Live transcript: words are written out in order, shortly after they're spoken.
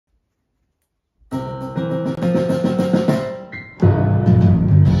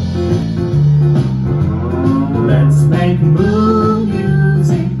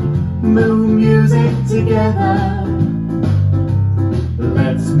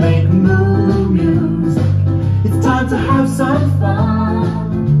have some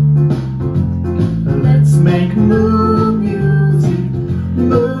fun. Let's make moo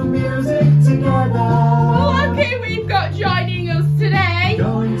music together. Look who we've got joining us today.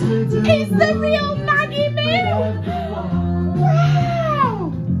 It's the real Maggie Moo.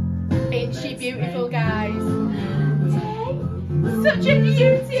 Wow! Ain't she beautiful, guys? Such a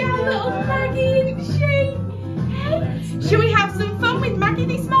beauty, our little Maggie, isn't she? Hey, should we have some fun with Maggie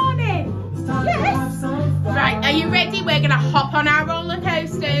this morning? Yes. Right, are you ready? We're gonna hop on our roller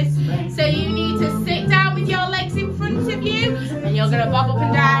coasters. So you need to sit down with your legs in front of you, and you're gonna bob up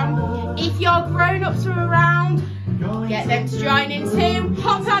and down. If your grown-ups are around, get them to join in too.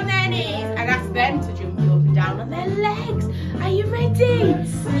 Hop on their knees and ask them to jump you up and down on their legs. Are you ready?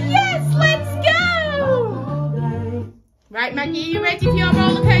 Yes, let's go! Right, Maggie, are you ready for your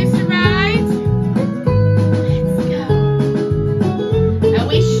roller coaster ride? Let's go. Are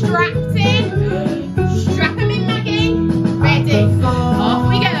we strapped in? Strap them in, Maggie. Ready? Off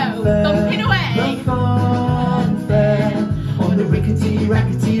we go. Thumping away. On the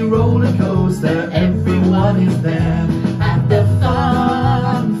rickety roller coaster, everyone is there at the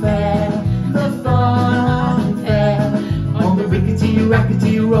fun fair. On the rickety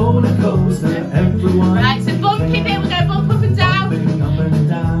roller coaster, everyone. Right, so bumpy bit, we're going to bump up and down.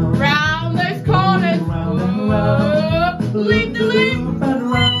 Round those corners. Whoa. Loop the loop.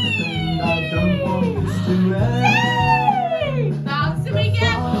 Bounce we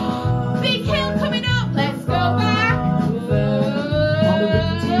go. Big hill coming up. Let's go back.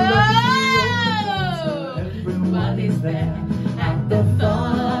 Everyone is there at the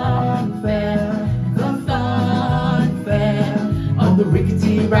fun fair. On the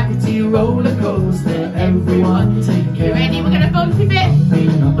rickety roller coaster, everyone take care. You ready? We're going to bumpy bit.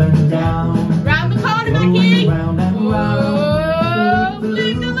 Up and down. Round the corner, Maggie. Round and round.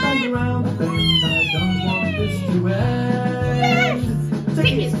 Loop the loop. Yes.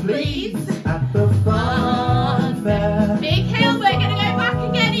 Tickets, please. At the fun fair. Big hill. We're going to go back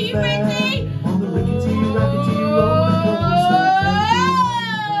again. Are you ready? On the rickety roller coaster.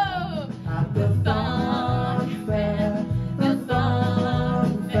 At the fun fair.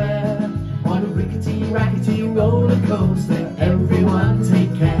 On the rickety roller coaster, everyone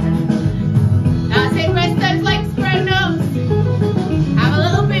take care. That's it, rest those legs, grown-ups. Have a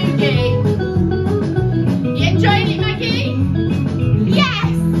little boogie. You enjoying it, Maggie?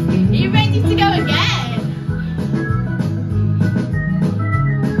 Yes! Are you ready to go again?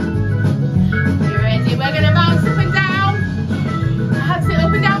 You ready? We're going to bounce up and down. That's it,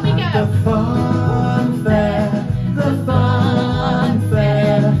 up and down we go. The fun fair.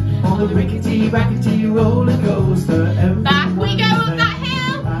 On the rickety roller coaster, everyone Back we go up that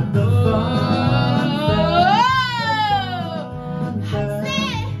hill. at the fun That's it.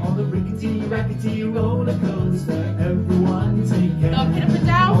 fair. On the rickety roller coaster, everyone take care. Knocking up and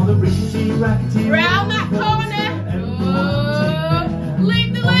down. On the rickety Round that corner.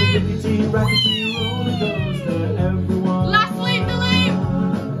 Loop the loop. rickety roller coaster, everyone. Last loop the loop.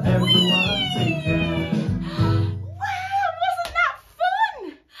 Everyone take care. Wow, wasn't that fun?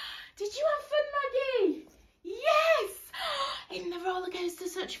 Did you have fun, Maggie? Yes. In the roller coaster,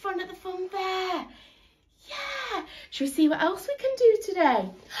 such fun at the fun fair. Yeah. Should we see what else we can do today?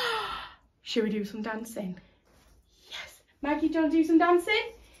 Should we do some dancing? Yes. Maggie, do you want to do some dancing?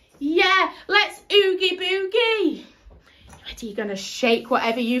 Yeah. Let's oogie boogie. Ready? You're going to shake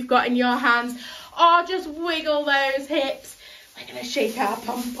whatever you've got in your hands, or just wiggle those hips. We're going to shake our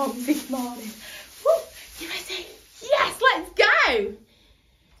pom-poms this morning. Woo. You ready? Yes, let's go.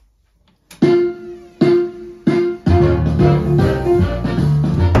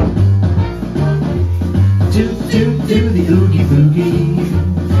 Do the oogie boogie.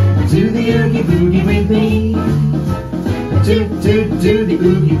 Do the oogie boogie with me. Do the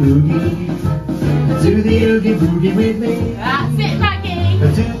oogie boogie. Do the oogie boogie with me. That's it, Maggie.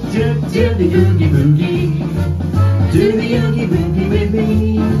 Do the oogie boogie. Do the oogie boogie with me.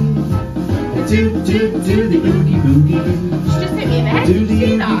 Do the oogie boogie. Just hit me in the head. Do Did the you see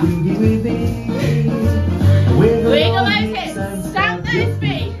oogie that? boogie with me. Wiggle those hips, stamp those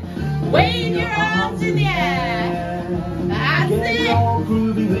feet, wave your arms in the air. That's Get it. all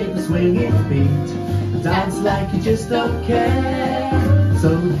groovy with the swinging feet. Dance like you just don't care. So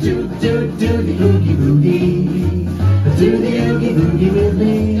do the oogie boogie. Do the oogie boogie with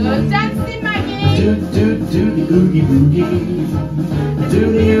me. Good dancing, Maggie. Do the oogie boogie. Do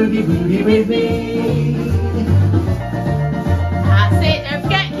the oogie boogie with me. That's it. Don't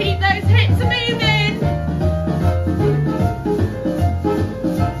forget, keep those hips moving.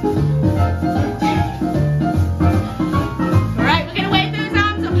 Right, we're going to wave those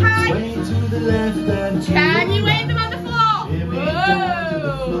arms up high. Way to the left and to Can the you wave right. them on the floor?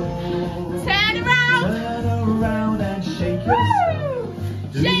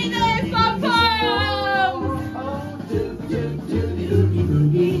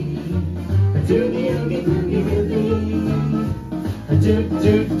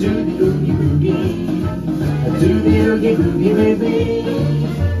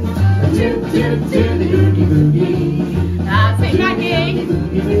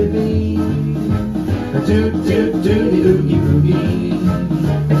 the oogie boogie.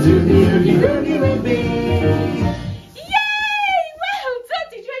 Do the oogie boogie with me. Yay! Well done.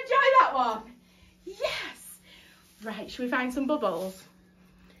 Did you enjoy that one? Yes. Right, should we find some bubbles?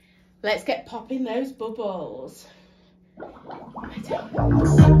 Let's get popping those bubbles. You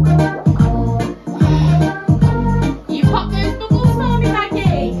pop those bubbles for me,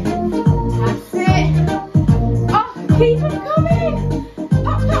 Maggie. That's it. Oh, keep them coming.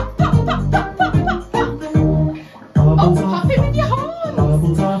 Pop, pop, pop, pop, pop, pop, pop, pop. Oh, pop it with your horns.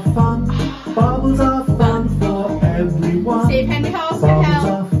 Bubbles are fun. Bubbles are fun for everyone. See if Henry Horse can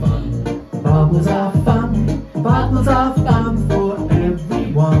help. Bubbles are fun. Bubbles are fun for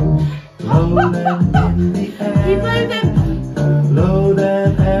everyone. Blow them in the air. You blow them. Blow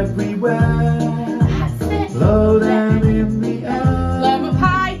them everywhere. That's it. Blow them in the air. Blow them up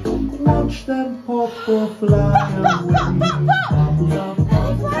high. Watch them pop or fly away. Bubbles are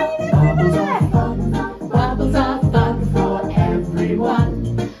fun. Bubbles are fun. Bubbles are fun for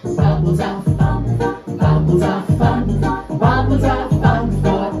everyone. Bubbles are fun. Bubbles are fun. Bubbles are fun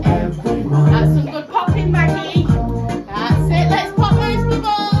for everyone. That's some good popping, Maggie. That's it. Let's pop those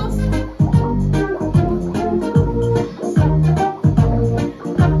bubbles.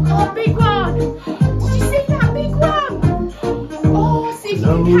 Oh, big one. Did you see that big one? Oh, see if you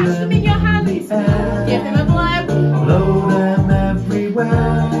can catch them in your hands. Give them a blow. Blow them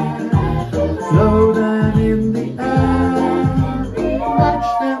everywhere. Blow them in the air. Watch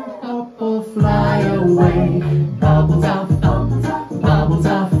them pop or fly away. Bubbles are fun. Bubbles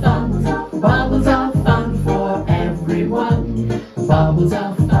are fun. Bubbles are fun for everyone. Bubbles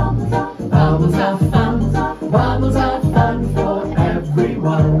are fun. Bubbles are fun. Bubbles are fun for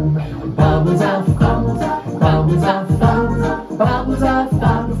everyone. Bubbles are fun. Bubbles are fun. Bubbles are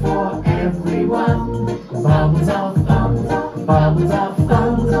fun for everyone. Bubbles are fun. Bubbles are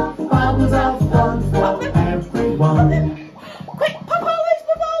fun. Bubbles are fun for everyone. Quick, pop all those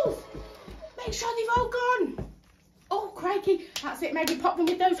bubbles. Make sure they've all gone. Oh, crikey. That's it, Maggie. Pop them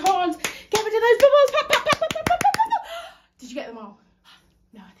with those horns. Get rid of those bubbles. Pop, pop, pop, pop, pop, pop, pop, pop. Did you get them all?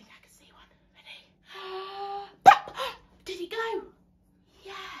 No, I think I can see one. Ready? Pop. Did it go?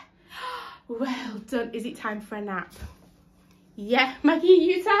 Yeah. Well done. Is it time for a nap? Yeah. Maggie, are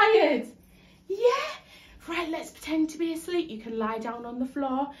you tired? Yeah. Right, let's pretend to be asleep. You can lie down on the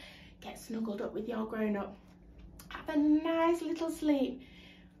floor. Get snuggled up with your grown-up. Have a nice little sleep.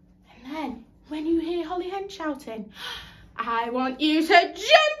 And then, when you hear Holly Hen shouting, I want you to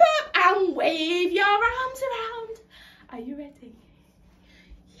jump up and wave your arms around. Are you ready?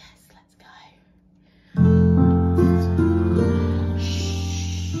 Yes, let's go.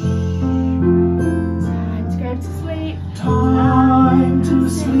 Shh. Time to go to sleep. Time to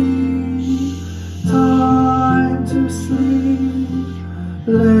sleep. Time to sleep.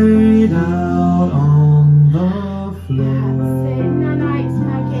 Lay down on the floor. Say night-night,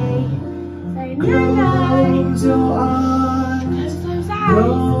 Maggie. Say night-night. Close your eyes. Close those eyes.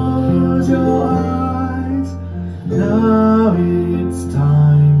 Close your eyes. Now it's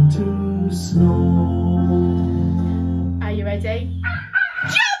time to snore. Are you ready?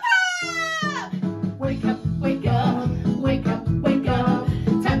 Jump up! Wake up, wake up, wake up, wake up.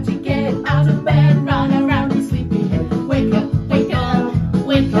 Time to get out of bed, run around your sleepy head. Wake up, wake up,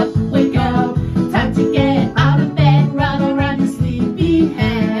 wake up, wake up. Time to get out of bed, run around your sleepy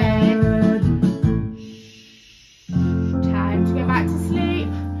head. Time to go back to sleep.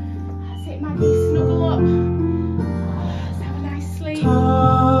 That's it, Maggie, snuggle up. Let's have a nice sleep.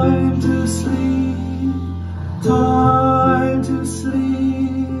 Time to sleep. Time to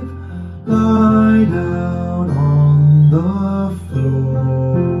sleep. Lie down on the floor.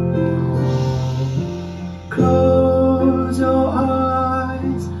 Close your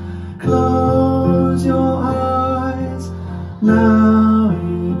eyes. Close your eyes. Now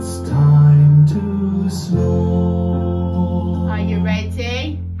it's time to snore. Are you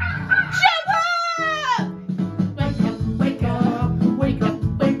ready? Jump up! Wake up, wake up, wake up,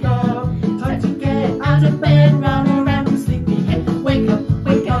 wake up. Time to get out of bed, run around your sleepy head. Wake up,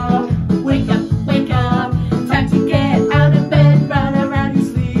 wake up, wake up, wake up. Time to get out of bed, run around your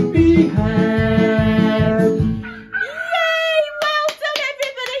sleepy head. Yay! Well done,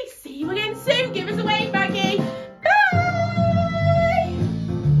 everybody. See you again soon. Give us a wave.